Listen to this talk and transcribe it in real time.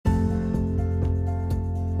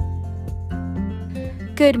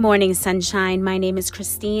Good morning, sunshine. My name is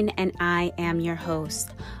Christine, and I am your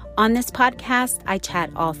host. On this podcast, I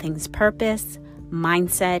chat all things purpose,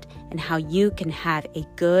 mindset, and how you can have a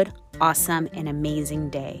good, awesome, and amazing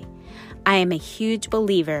day. I am a huge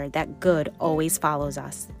believer that good always follows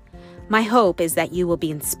us. My hope is that you will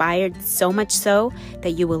be inspired so much so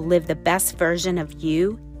that you will live the best version of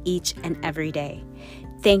you each and every day.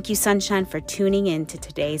 Thank you, sunshine, for tuning in to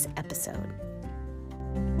today's episode.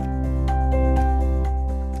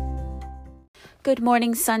 Good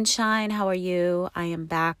morning, sunshine. How are you? I am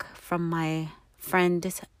back from my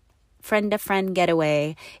friend-to-friend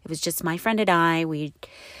getaway. It was just my friend and I. We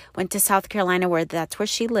went to South Carolina, that's where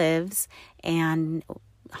she lives, and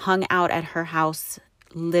hung out at her house.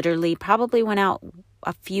 Literally, probably went out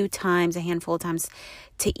a handful of times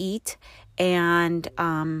to eat, and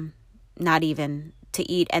not even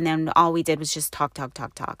to eat. And then all we did was just talk.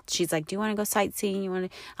 She's like, "Do you want to go sightseeing?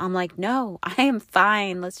 I'm like, "No, I am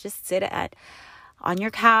fine. Let's just sit on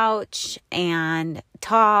your couch and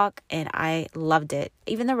talk." And I loved it.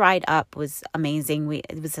 Even the ride up was amazing.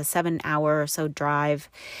 It was a 7-hour or so drive,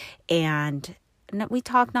 and we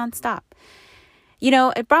talked nonstop.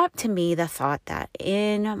 It brought to me the thought that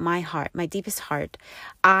in my heart, my deepest heart,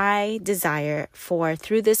 I desire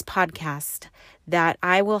through this podcast, that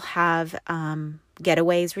I will have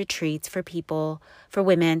getaways, retreats for people, for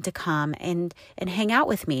women to come and hang out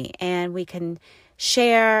with me, and we can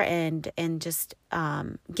share and just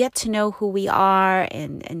get to know who we are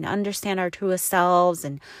and understand our truest selves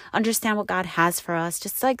and understand what God has for us.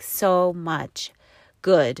 Just like so much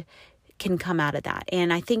good can come out of that.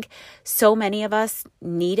 And I think so many of us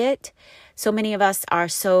need it. So many of us are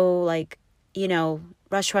so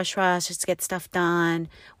rush, just get stuff done.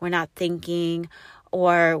 We're not thinking,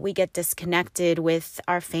 or we get disconnected with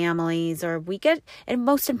our families, and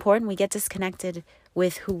most important, we get disconnected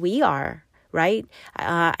with who we are. Right?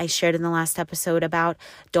 I shared in the last episode about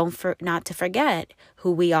not to forget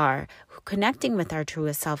who we are, connecting with our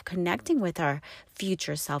truest self, connecting with our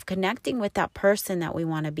future self, connecting with that person that we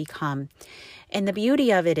want to become. And the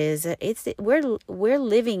beauty of it is that we're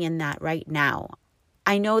living in that right now.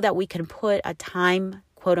 I know that we can put a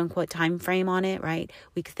quote unquote time frame on it, right?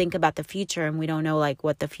 We could think about the future and we don't know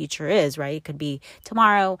what the future is, right? It could be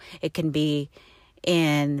tomorrow, it can be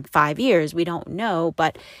in 5 years, we don't know.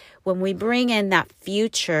 But when we bring in that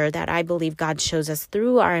future that I believe God shows us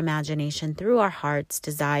through our imagination, through our heart's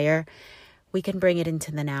desire, we can bring it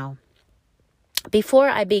into the now. Before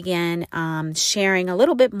I begin sharing a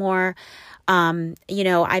little bit more,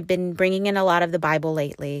 I've been bringing in a lot of the Bible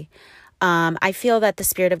lately. I feel that the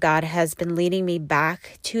Spirit of God has been leading me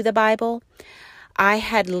back to the Bible. I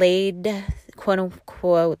had laid, quote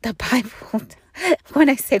unquote, the Bible. When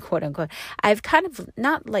I say quote unquote, I've kind of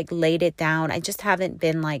not laid it down. I just haven't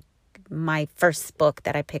been my first book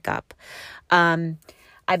that I pick up.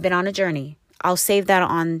 I've been on a journey. I'll save that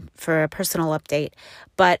on for a personal update.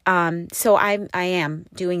 But so I am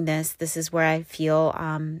doing this. This is where I feel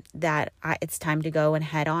that it's time to go and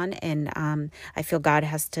head on. And I feel God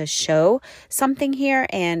has to show something here,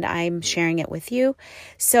 and I'm sharing it with you.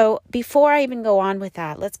 So before I even go on with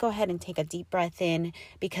that, let's go ahead and take a deep breath in,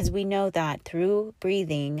 because we know that through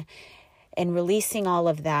breathing and releasing all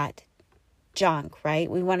of that junk, right?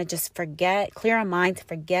 We want to just clear our minds,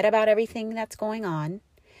 forget about everything that's going on.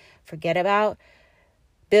 Forget about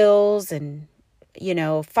bills and,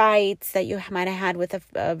 fights that you might have had with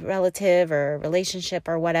a relative or a relationship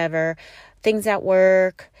or whatever, things at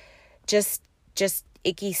work, just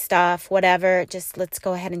icky stuff, whatever. Just let's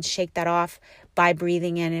go ahead and shake that off by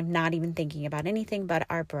breathing in and not even thinking about anything but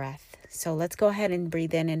our breath. So let's go ahead and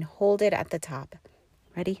breathe in and hold it at the top.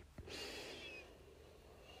 Ready?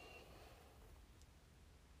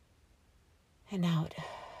 And out.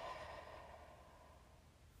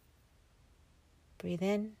 Breathe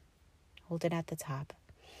in, hold it at the top.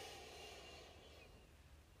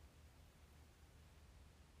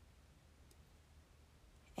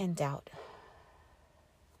 And out.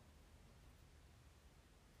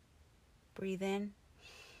 Breathe in.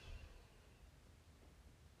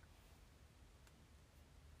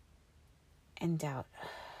 And out.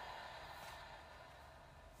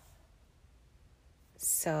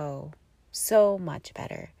 So much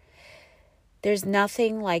better. There's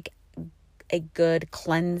nothing like a good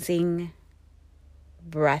cleansing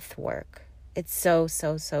breath work. It's so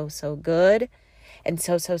good and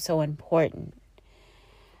so important.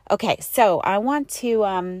 Okay, so I want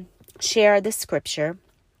to share the scripture,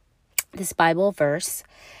 this Bible verse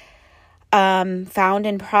found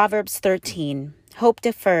in Proverbs 13. Hope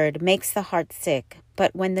deferred makes the heart sick,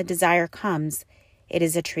 but when the desire comes, it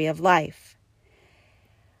is a tree of life.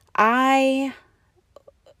 I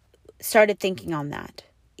started thinking on that.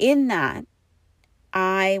 In that,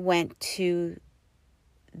 I went to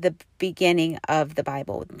the beginning of the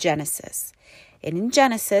Bible, Genesis. And in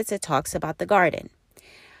Genesis, it talks about the garden.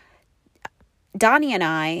 Donnie's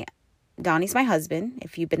my husband.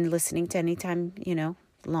 If you've been listening to any time,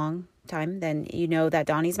 long time, then you know that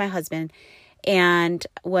Donnie's my husband. And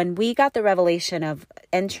when we got the revelation of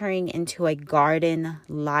entering into a garden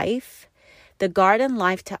life, the garden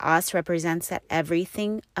life to us represents that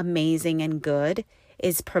everything amazing and good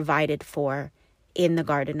is provided for in the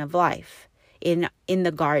garden of life, in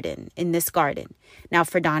this garden. Now,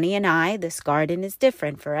 for Donnie and I, this garden is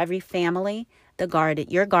different. For every family,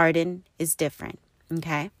 your garden is different,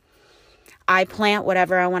 okay? I plant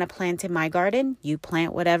whatever I want to plant in my garden. You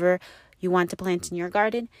plant whatever you want to plant in your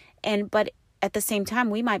garden. But at the same time,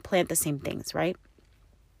 we might plant the same things, right?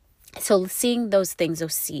 So seeing those things,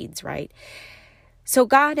 those seeds, right? So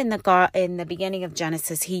God in the beginning of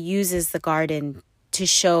Genesis, he uses the garden to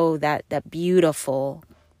show that beautiful,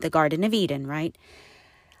 the Garden of Eden, right?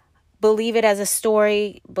 Believe it as a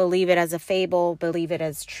story, believe it as a fable, believe it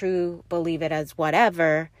as true, believe it as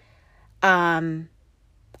whatever.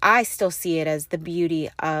 I still see it as the beauty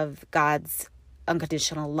of God's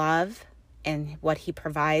unconditional love and what he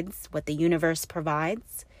provides, what the universe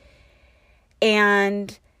provides.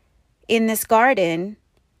 And in this garden,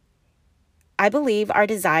 I believe our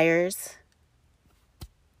desires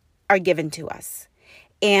are given to us.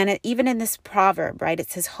 And even in this proverb, right, it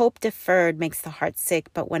says, hope deferred makes the heart sick,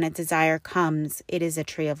 but when a desire comes, it is a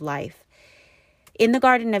tree of life. In the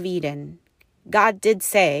Garden of Eden, God did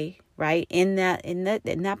say, right, in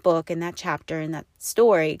that book, in that chapter, in that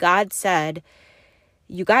story, God said,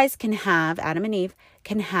 you guys can have, Adam and Eve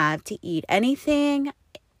can have to eat anything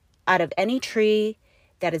out of any tree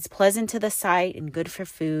that is pleasant to the sight and good for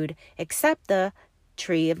food, except the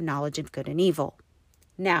tree of knowledge of good and evil.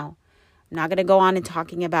 Now, I'm not going to go on and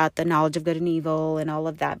talking about the knowledge of good and evil and all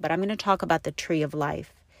of that, but I'm going to talk about the tree of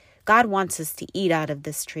life. God wants us to eat out of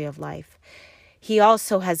this tree of life. He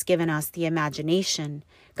also has given us the imagination.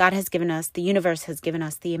 The universe has given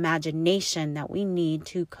us the imagination that we need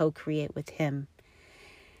to co-create with him.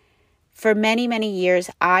 For many, many years,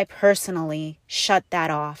 I personally shut that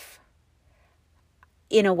off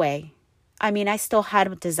in a way. I mean, I still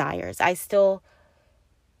had desires. I still,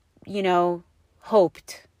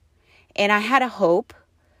 hoped. And I had a hope,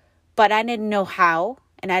 but I didn't know how,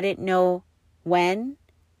 and I didn't know when.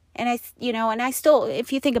 And I still,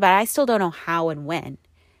 if you think about it, I still don't know how and when.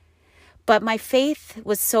 But my faith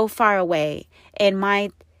was so far away, and my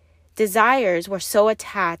desires were so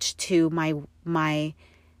attached to my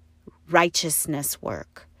righteousness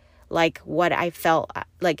work. Like what I felt,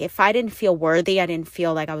 like if I didn't feel worthy, I didn't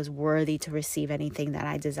feel like I was worthy to receive anything that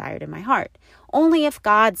I desired in my heart. Only if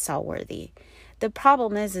God saw worthy. The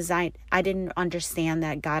problem is I didn't understand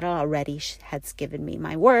that God already has given me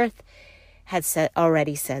my worth,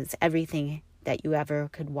 already says everything that you ever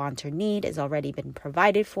could want or need has already been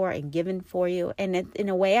provided for and given for you. And in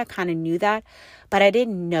a way, I kind of knew that, but I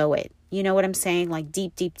didn't know it. You know what I'm saying? Like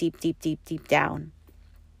deep, deep, deep, deep, deep, deep down.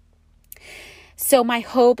 So my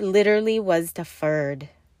hope literally was deferred.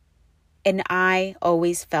 And I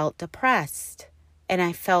always felt depressed. And I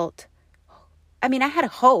had a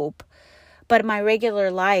hope, but my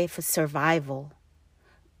regular life of survival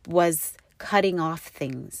was cutting off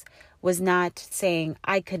things, was not saying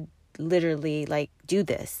I could literally do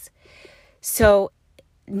this. So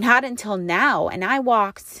not until now, and I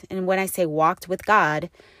walked, and when I say walked with God,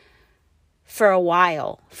 for a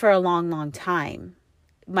while, for a long, long time,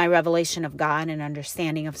 my revelation of God and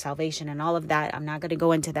understanding of salvation and all of that, I'm not going to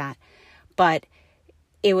go into that, but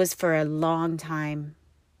it was for a long time,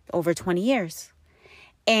 over 20 years.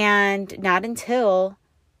 And not until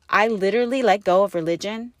I literally let go of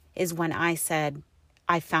religion is when I said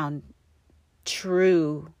I found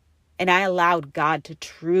true, and I allowed God to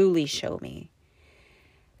truly show me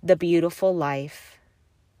the beautiful life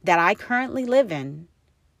that I currently live in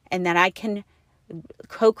and that I can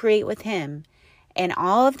co-create with him, and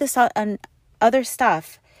all of this other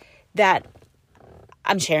stuff that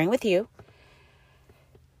I'm sharing with you,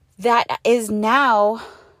 that is now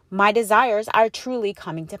my desires are truly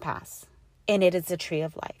coming to pass, and it is the tree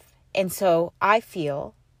of life. And so I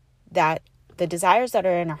feel that the desires that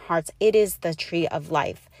are in our hearts, it is the tree of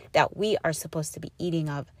life that we are supposed to be eating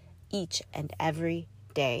of each and every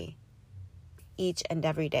day. Each and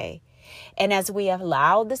every day. And as we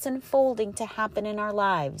allow this unfolding to happen in our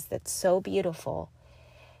lives, that's so beautiful.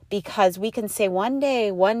 Because we can say one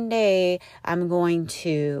day, I'm going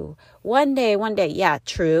to, one day. Yeah,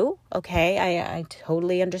 true. Okay, I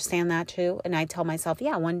totally understand that too. And I tell myself,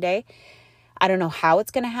 yeah, one day I don't know how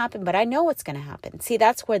it's going to happen, but I know it's going to happen. See,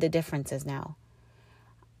 that's where the difference is now.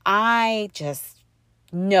 I just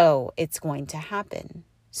know it's going to happen.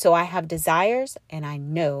 So I have desires and I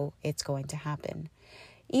know it's going to happen.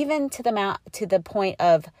 Even to the point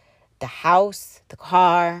of the house, the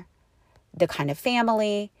car, the kind of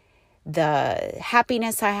family, the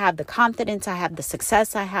happiness I have, the confidence I have, the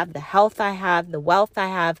success I have, the health I have, the wealth I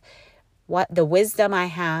have, the wisdom I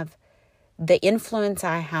have, the influence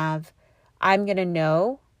I have. I'm going to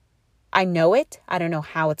know. I know it. I don't know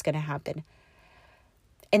how it's going to happen.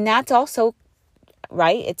 And that's also,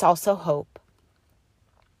 right? It's also hope.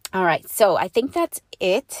 All right. So I think that's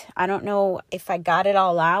it. I don't know if I got it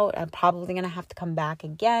all out. I'm probably going to have to come back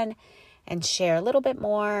again and share a little bit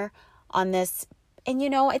more on this. And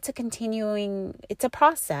it's a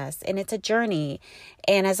process and it's a journey.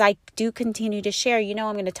 And as I do continue to share, I'm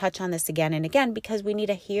going to touch on this again and again because we need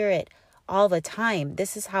to hear it all the time.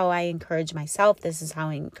 This is how I encourage myself. This is how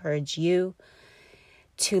I encourage you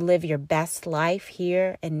to live your best life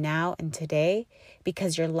here and now and today,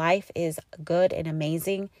 because your life is good and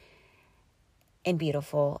amazing and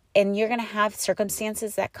beautiful. And you're going to have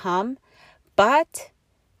circumstances that come, but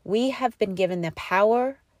we have been given the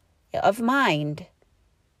power of mind.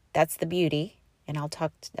 That's the beauty. And I'll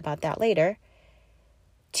talk about that later.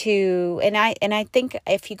 And I think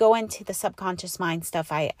if you go into the subconscious mind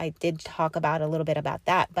stuff, I did talk about a little bit about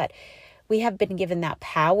that, but we have been given that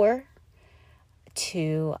power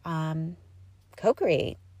to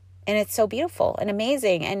co-create. And it's so beautiful and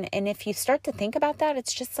amazing. And if you start to think about that,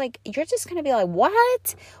 it's just like, you're just going to be like,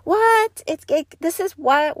 what? This is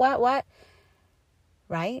what?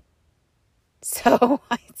 Right? So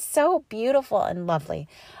it's so beautiful and lovely.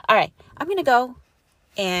 All right. I'm going to go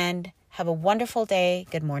and have a wonderful day.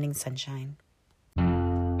 Good morning, sunshine.